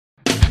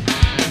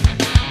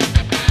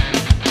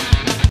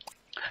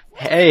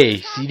Hey,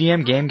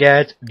 CDM Game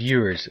Gads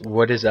viewers,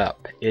 what is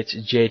up? It's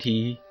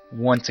JT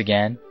once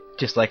again,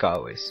 just like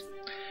always.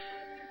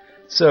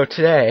 So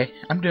today,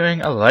 I'm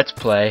doing a Let's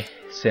Play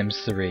Sims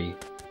 3.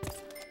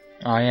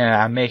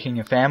 I'm making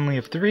a family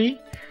of 3,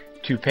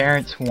 2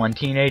 parents, 1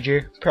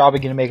 teenager. Probably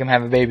gonna make them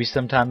have a baby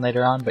sometime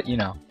later on, but you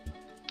know,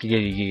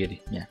 giggity,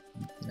 yeah.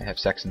 They have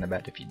sex in the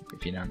bed if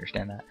you don't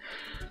understand that.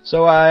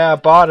 So I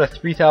bought a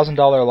 $3,000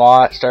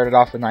 lot, started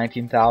off with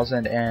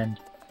 $19,000, and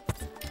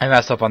I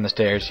messed up on the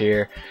stairs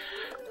here.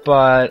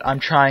 But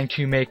I'm trying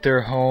to make their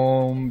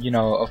home, you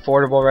know,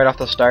 affordable right off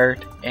the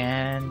start,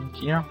 and,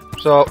 you know,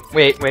 so,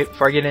 wait,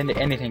 before I get into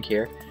anything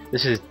here,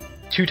 this is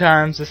 2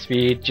 times the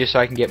speed, just so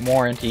I can get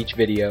more into each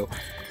video.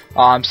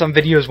 Some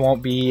videos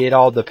won't be, it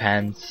all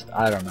depends,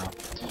 I don't know.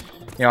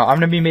 You know, I'm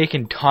gonna be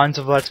making tons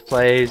of Let's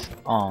Plays,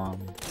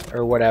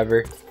 or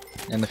whatever,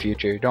 in the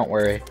future, don't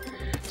worry.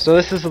 So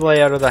this is the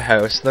layout of the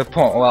house. The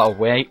point, well,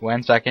 wait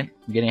 1 second,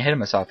 I'm getting ahead of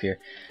myself here.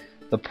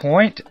 The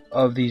point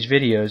of these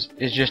videos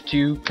is just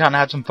to kind of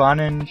have some fun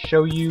and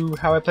show you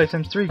how I play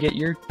Sims 3, get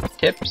your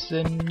tips,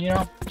 and, you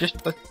know,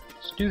 just let's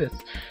do this.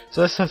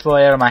 So this is the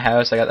layout of my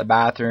house. I got the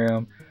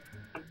bathroom,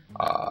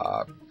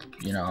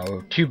 you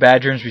know, 2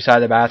 bedrooms beside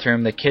the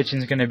bathroom. The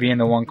kitchen's going to be in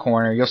the one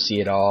corner. You'll see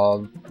it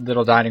all.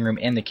 Little dining room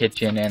in the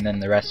kitchen, and then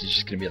the rest is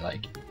just going to be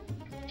like,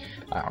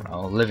 I don't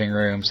know, living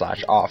room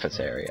 / office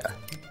area.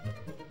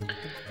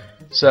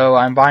 So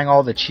I'm buying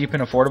all the cheap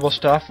and affordable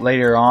stuff.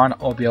 Later on,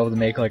 I'll be able to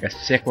make like a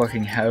sick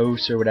looking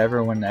house or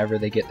whatever whenever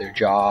they get their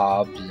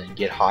jobs and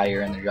get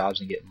higher in their jobs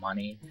and get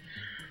money.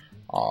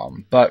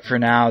 But for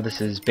now, this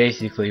is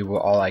basically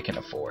all I can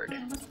afford.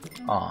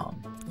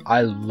 I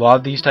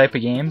love these type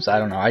of games. I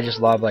don't know, I just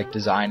love like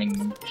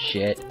designing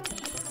shit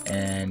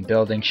and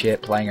building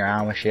shit, playing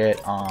around with shit.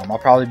 I'll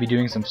probably be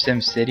doing some Sim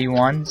City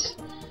ones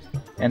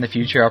in the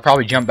future. I'll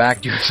probably jump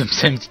back to some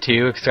Sims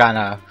 2. It's kind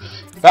of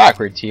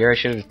backwards here. I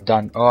should have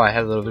done, oh, I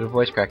had a little bit of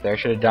voice crack there. I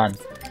should have done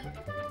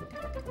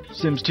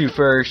Sims 2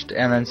 first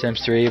and then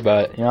Sims 3,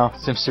 but you know,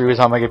 Sims 3 was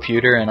on my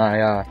computer, and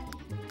I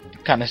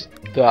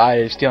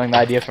was stealing the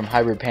idea from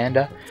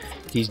Hybridpanda.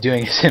 He's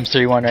doing a Sims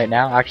 3 one right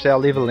now. Actually, I'll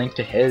leave a link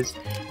to his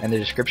in the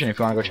description if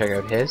you want to go check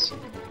out his.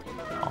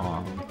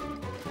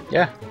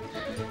 Yeah.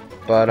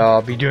 But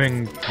I'll be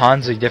doing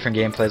tons of different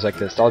gameplays like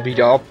this.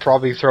 I'll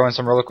probably throw in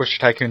some Roller Coaster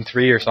Tycoon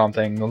 3 or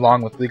something,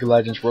 along with League of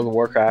Legends, World of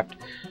Warcraft.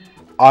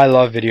 I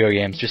love video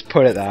games, just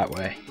put it that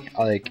way.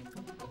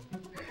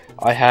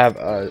 I have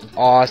an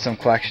awesome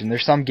collection.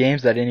 There's some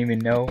games that I didn't even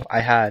know I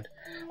had.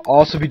 I'll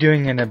also be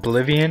doing an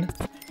Oblivion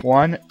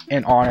one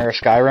in honor of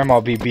Skyrim.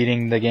 I'll be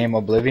beating the game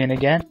Oblivion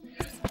again.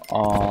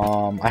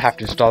 I have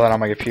to install that on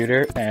my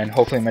computer, and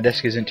hopefully my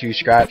disc isn't too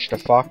scratched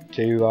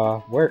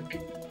to work.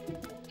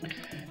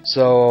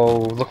 So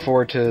look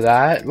forward to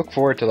that. Look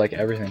forward to like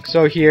everything.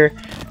 So here,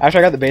 after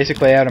I got the basic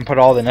layout and put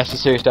all the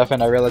necessary stuff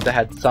in, I realized I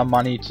had some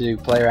money to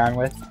play around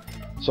with.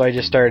 So I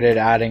just started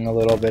adding a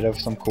little bit of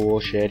some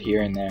cool shit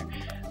here and there.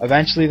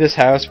 Eventually this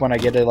house, when I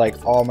get to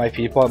like all my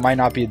people, it might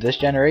not be this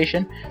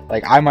generation.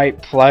 Like I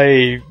might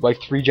play like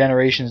 3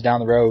 generations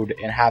down the road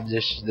and have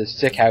this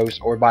sick house,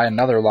 or buy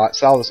another lot,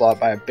 sell this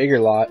lot, buy a bigger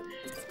lot,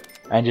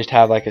 and just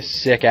have like a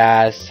sick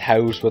ass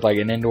house with like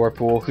an indoor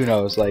pool. Who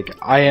knows? Like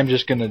I am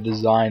just gonna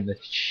design the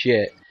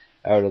shit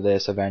out of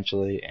this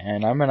eventually,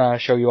 and I'm gonna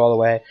show you all the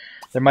way.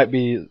 There might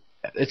be,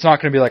 it's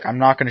not gonna be like, I'm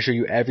not gonna show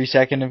you every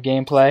second of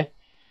gameplay,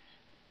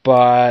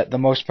 but the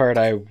most part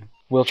I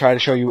will try to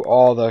show you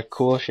all the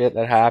cool shit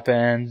that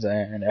happens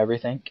and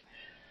everything.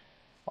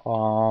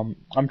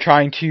 I'm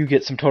trying to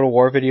get some Total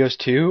War videos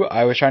too.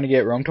 I was trying to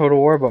get Rome Total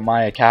War, but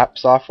my cap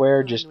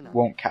software just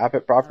won't cap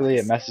it properly.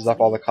 It messes up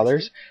all the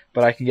colors.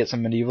 But I can get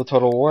some Medieval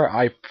Total War.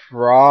 I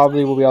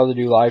probably will be able to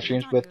do live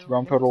streams with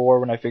Rome Total War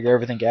when I figure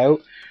everything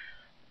out.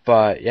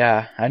 But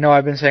yeah, I know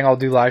I've been saying I'll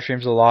do live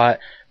streams a lot,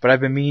 but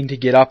I've been meaning to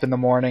get up in the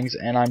mornings,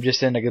 and I'm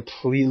just in a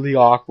completely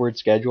awkward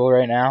schedule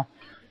right now.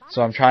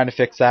 So I'm trying to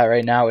fix that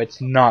right now.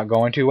 It's not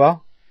going too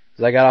well.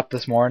 Cause I got up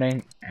this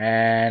morning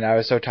and I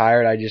was so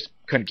tired I just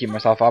couldn't keep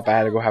myself up. I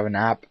had to go have a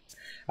nap.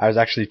 I was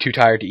actually too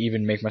tired to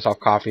even make myself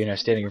coffee, and I was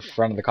standing in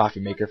front of the coffee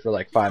maker for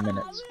like 5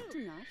 minutes.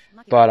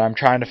 But I'm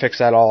trying to fix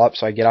that all up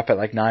so I get up at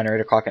like 9 or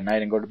 8 o'clock at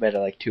night and go to bed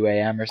at like 2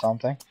 AM or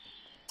something.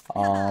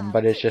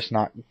 But it's just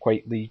not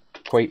quite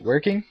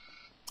working.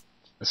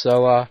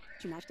 So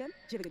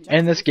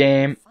in this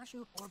game,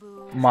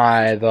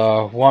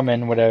 the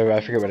woman, whatever, I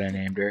forget what I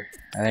named her.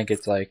 I think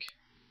it's like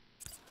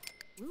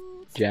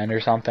Jen or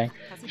something.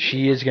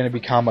 She is going to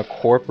become a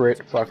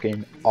corporate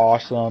fucking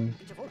awesome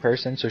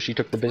person. So she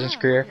took the business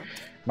career.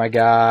 My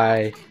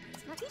guy,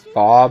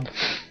 Bob,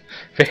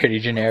 very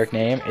generic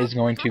name, is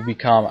going to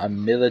become a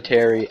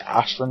military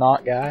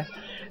astronaut guy.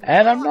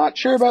 And I'm not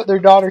sure about their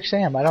daughter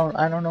Sam. I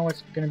don't know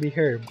what's gonna be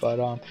her.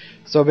 But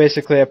so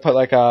basically I put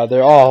like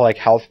they're all like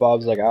health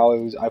Bobs. Like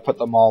I put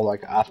them all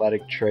like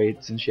athletic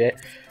traits and shit.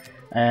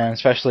 And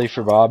especially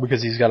for Bob,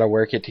 because he's gotta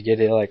work it to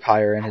get it like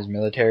higher in his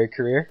military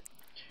career.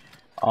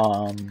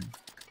 I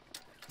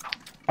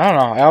don't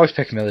know, I always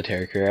pick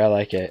military career. I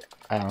like it.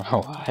 I don't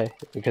know why,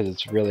 because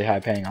it's really high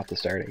paying off the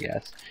start, I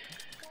guess.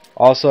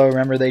 Also,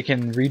 remember they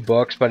can read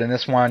books, but in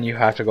this one you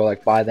have to go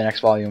like buy the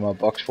next volume of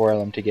books for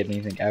them to get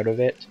anything out of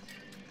it.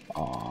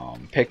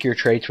 Pick your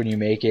traits when you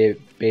make it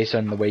based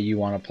on the way you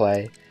want to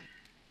play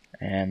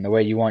and the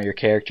way you want your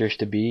characters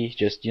to be.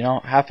 Just, you know,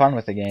 have fun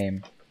with the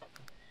game.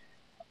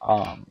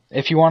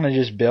 If you want to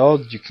just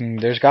build, you can.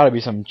 There's got to be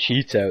some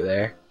cheats out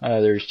there.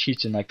 There's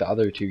cheats in like the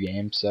other two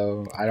games,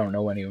 so I don't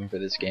know anyone for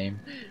this game.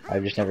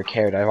 I've just never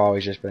cared. I've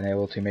always just been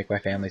able to make my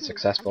family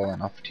successful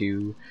enough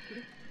to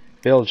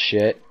build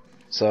shit.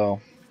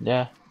 So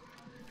yeah.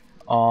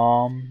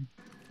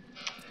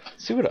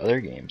 Let's see what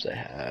other games I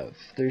have.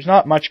 There's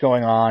not much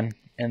going on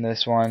in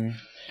this one.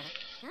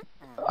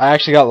 I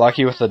actually got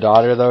lucky with the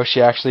daughter though.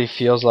 She actually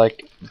feels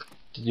like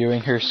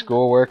doing her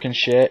schoolwork and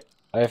shit.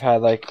 I've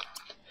had like,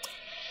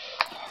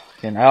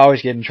 and I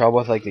always get in trouble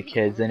with like the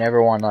kids. They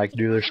never want to like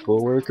do their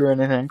schoolwork or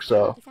anything.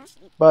 So,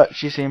 but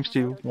she seems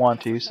to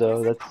want to,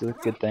 so that's a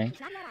good thing.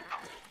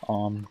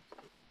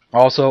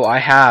 Also, I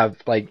have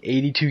like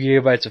 82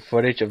 gigabytes of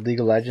footage of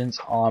League of Legends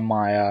on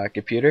my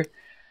computer,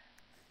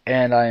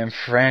 and I am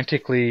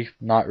frantically,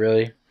 not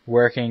really,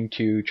 working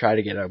to try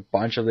to get a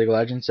bunch of League of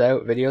Legends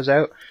videos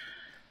out.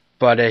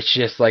 But it's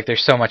just like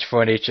there's so much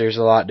footage, there's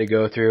a lot to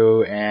go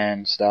through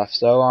and stuff.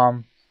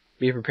 So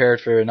be prepared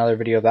for another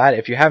video of that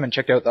if you haven't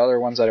checked out the other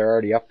ones that are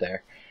already up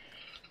there.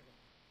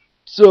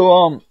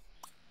 So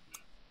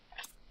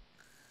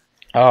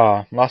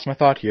lost my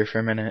thought here for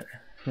a minute.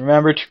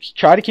 Remember to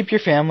try to keep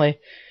your family.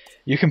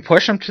 You can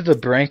push them to the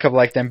brink of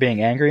like them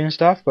being angry and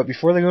stuff, but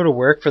before they go to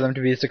work, for them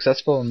to be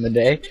successful in the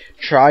day,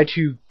 try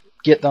to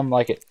get them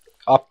like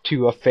up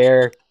to a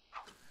fair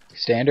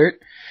standard,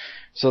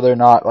 so they're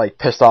not like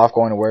pissed off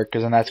going to work,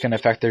 because then that's going to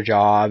affect their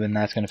job and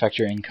that's going to affect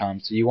your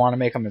income. So you want to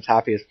make them as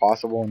happy as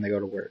possible when they go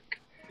to work.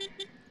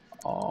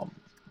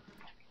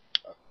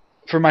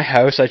 For my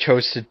house, I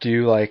chose to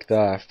do like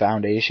the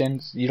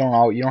foundations. You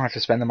don't have to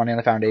spend the money on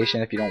the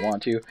foundation if you don't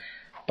want to.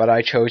 But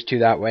I chose to,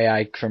 that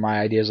way for my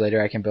ideas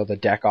later I can build a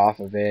deck off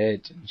of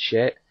it and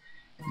shit.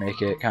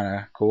 Make it kind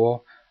of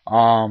cool.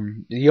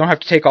 You don't have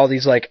to take all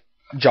these like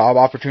job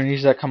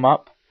opportunities that come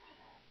up,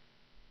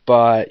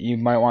 but you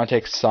might want to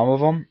take some of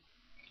them.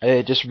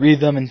 Just read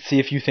them and see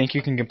if you think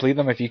you can complete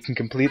them. If you can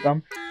complete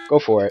them, go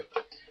for it.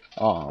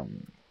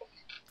 And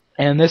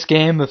in this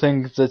game, the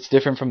thing that's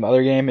different from the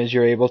other game is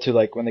you're able to,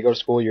 like, when they go to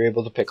school, you're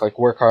able to pick like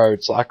work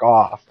hard, slack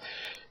off,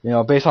 you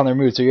know, based on their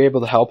mood. So you're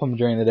able to help them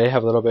during the day,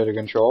 have a little bit of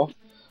control.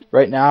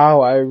 Right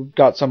now, I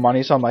got some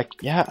money, so I'm like,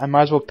 yeah, I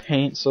might as well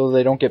paint so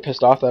they don't get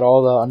pissed off at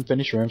all the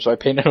unfinished rooms. So I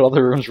painted all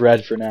the rooms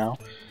red for now.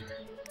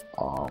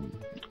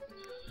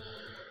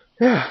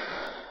 Yeah,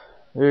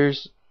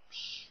 there's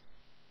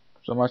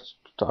so much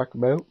to talk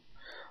about.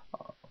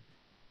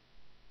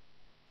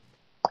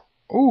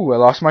 Ooh, I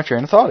lost my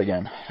train of thought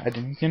again. I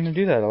didn't get to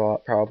do that a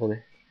lot,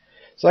 probably.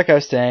 So like I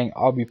was saying,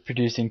 I'll be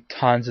producing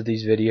tons of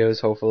these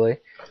videos, hopefully.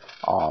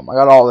 I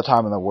got all the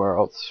time in the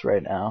world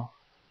right now.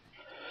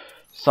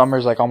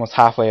 Summer's like almost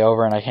halfway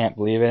over and I can't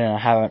believe it, and I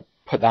haven't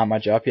put that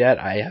much up yet.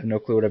 I have no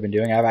clue what I've been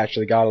doing. I've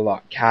actually got a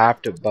lot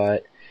capped,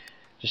 but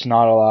just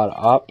not a lot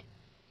up.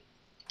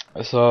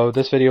 So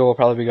this video will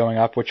probably be going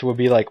up, which will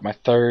be like my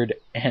third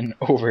and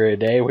over a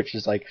day, which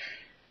is like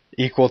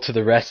equal to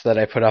the rest that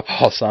I put up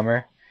all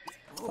summer.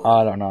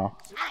 I don't know.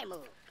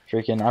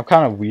 Freaking, I'm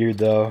kind of weird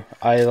though.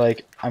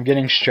 I'm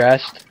getting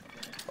stressed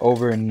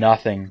over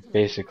nothing,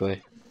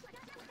 basically.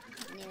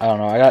 I don't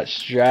know, I got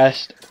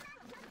stressed.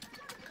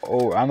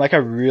 Oh, I'm like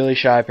a really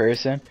shy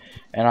person,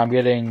 and I'm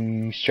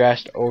getting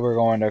stressed over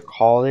going to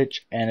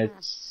college, and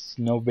it's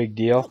no big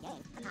deal.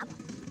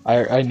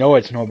 I know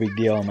it's no big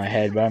deal in my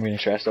head, but I'm getting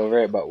stressed over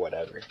it, but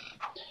whatever.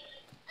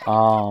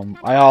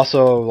 I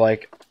also,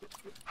 like,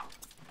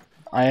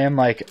 I am,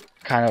 like,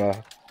 kind of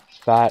a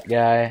fat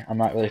guy. I'm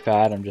not really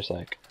fat, I'm just,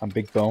 like, I'm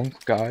big boned,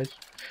 guys.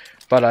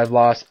 But I've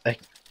lost,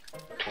 like,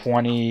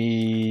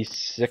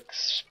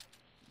 25,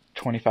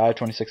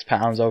 26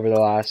 pounds over the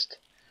last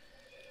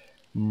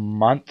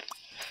month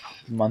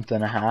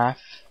and a half.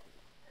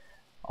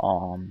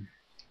 And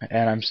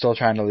I'm still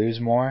trying to lose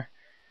more.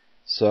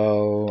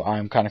 So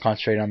I'm kind of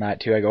concentrating on that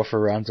too. I go for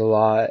runs a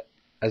lot,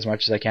 as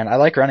much as I can. I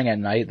like running at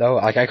night though.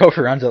 Like I go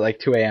for runs at like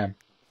 2 AM.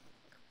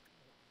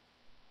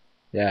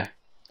 Yeah.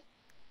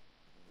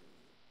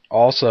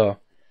 Also,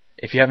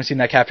 if you haven't seen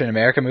that Captain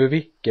America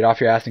movie, get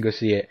off your ass and go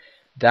see it.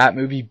 That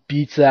movie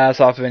beats the ass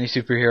off of any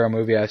superhero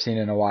movie I've seen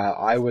in a while.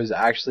 I was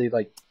actually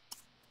like,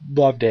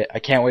 loved it. I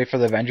can't wait for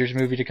the Avengers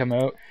movie to come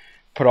out.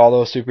 Put all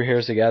those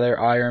superheroes together.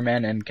 Iron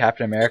Man and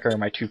Captain America are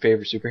my two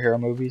favorite superhero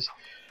movies.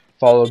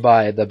 Followed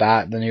by the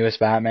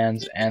newest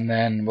Batmans, and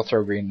then we'll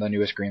throw the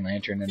newest Green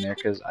Lantern in there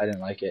because I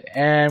didn't like it.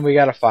 And we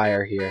got a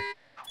fire here.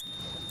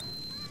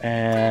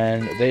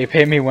 And they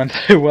paid me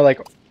like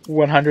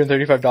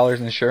 $135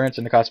 in insurance,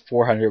 and it cost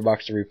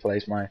 $400 to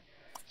replace my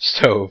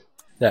stove.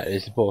 That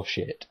is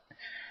bullshit.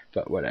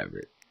 But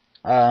whatever.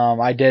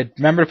 I did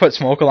remember to put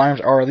smoke alarms,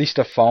 or at least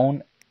a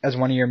phone, as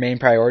one of your main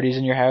priorities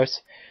in your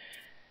house.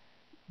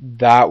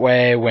 That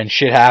way, when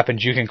shit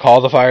happens, you can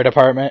call the fire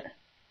department.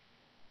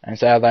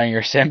 Instead of letting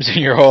your Sims and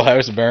your whole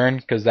house burn,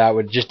 because that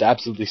would just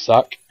absolutely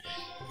suck.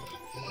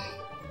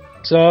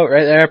 So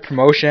right there,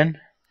 promotion.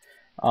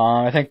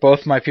 I think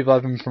both my people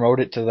have been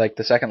promoted to like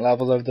the second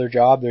level of their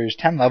job. There's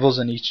 10 levels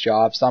in each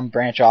job. Some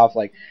branch off,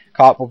 like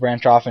cop will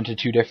branch off into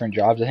 2 different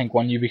jobs. I think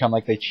one you become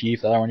like the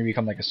chief, the other one you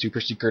become like a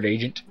super secret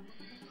agent.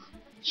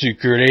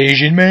 Secret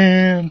Asian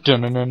man.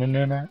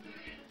 Dun-dun-dun-dun-dun.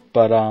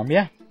 But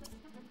yeah.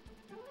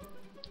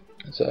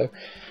 So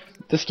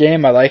this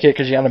game, I like it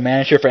because you got to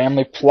manage your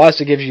family. Plus,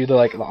 it gives you the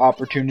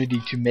opportunity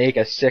to make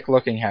a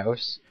sick-looking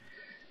house,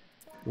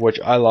 which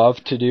I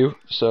love to do.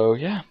 So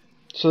yeah.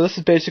 So this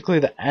is basically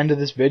the end of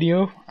this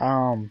video.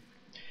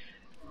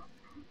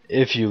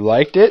 If you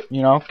liked it,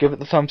 you know, give it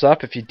the thumbs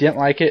up. If you didn't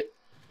like it,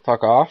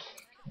 fuck off.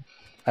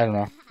 I don't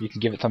know. You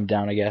can give it thumb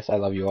down, I guess. I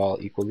love you all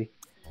equally.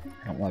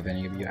 I don't love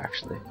any of you,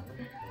 actually.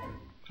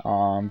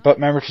 But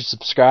remember to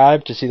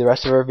subscribe to see the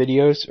rest of our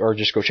videos, or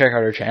just go check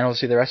out our channel to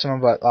see the rest of them.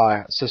 But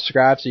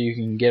subscribe so you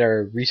can get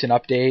our recent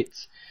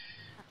updates.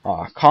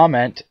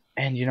 Comment,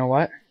 and you know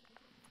what?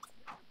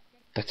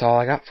 That's all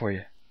I got for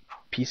you.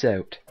 Peace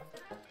out.